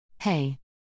Hey,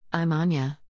 I'm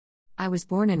Anya. I was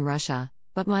born in Russia,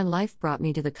 but my life brought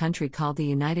me to the country called the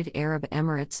United Arab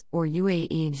Emirates, or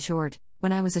UAE in short,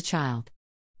 when I was a child.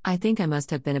 I think I must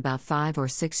have been about 5 or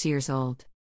 6 years old.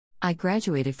 I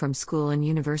graduated from school and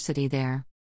university there.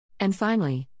 And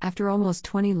finally, after almost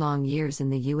 20 long years in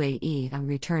the UAE, I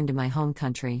returned to my home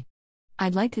country.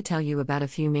 I'd like to tell you about a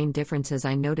few main differences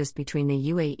I noticed between the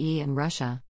UAE and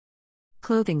Russia.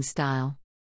 Clothing style.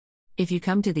 If you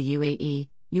come to the UAE,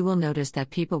 you will notice that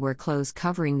people wear clothes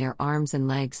covering their arms and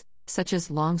legs, such as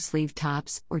long-sleeve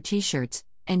tops or t-shirts,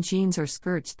 and jeans or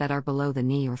skirts that are below the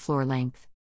knee or floor length.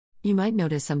 You might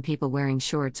notice some people wearing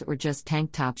shorts or just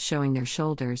tank tops showing their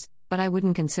shoulders, but I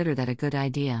wouldn't consider that a good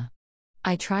idea.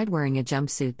 I tried wearing a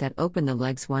jumpsuit that opened the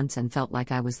legs once and felt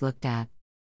like I was looked at.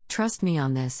 Trust me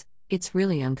on this, it's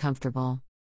really uncomfortable.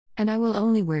 And I will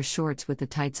only wear shorts with the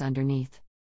tights underneath.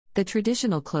 The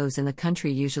traditional clothes in the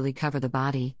country usually cover the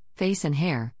body, face and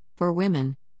hair, for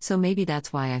women, so maybe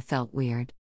that's why I felt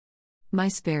weird. My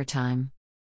spare time.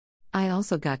 I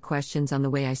also got questions on the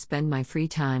way I spend my free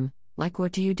time, like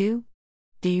what do you do?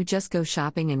 Do you just go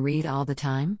shopping and read all the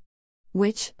time?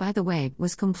 Which, by the way,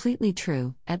 was completely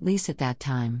true, at least at that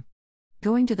time.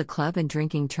 Going to the club and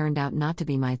drinking turned out not to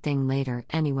be my thing later,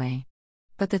 anyway.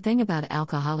 But the thing about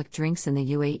alcoholic drinks in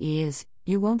the UAE is,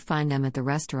 you won't find them at the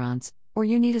restaurants, or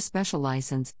you need a special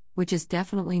license, which is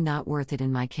definitely not worth it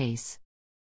in my case.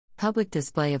 Public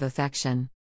display of affection.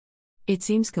 It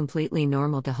seems completely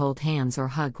normal to hold hands or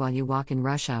hug while you walk in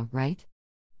Russia, right?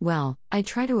 Well, I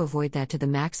try to avoid that to the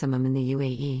maximum in the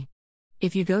UAE.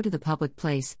 If you go to the public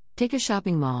place, take a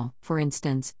shopping mall, for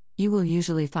instance, you will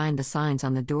usually find the signs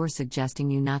on the door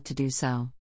suggesting you not to do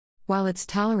so. While it's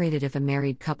tolerated if a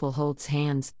married couple holds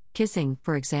hands, kissing,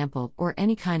 for example, or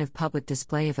any kind of public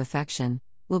display of affection,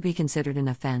 will be considered an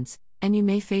offense, and you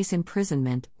may face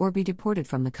imprisonment or be deported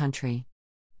from the country.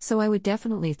 So I would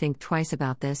definitely think twice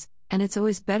about this, and it's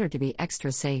always better to be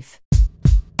extra safe.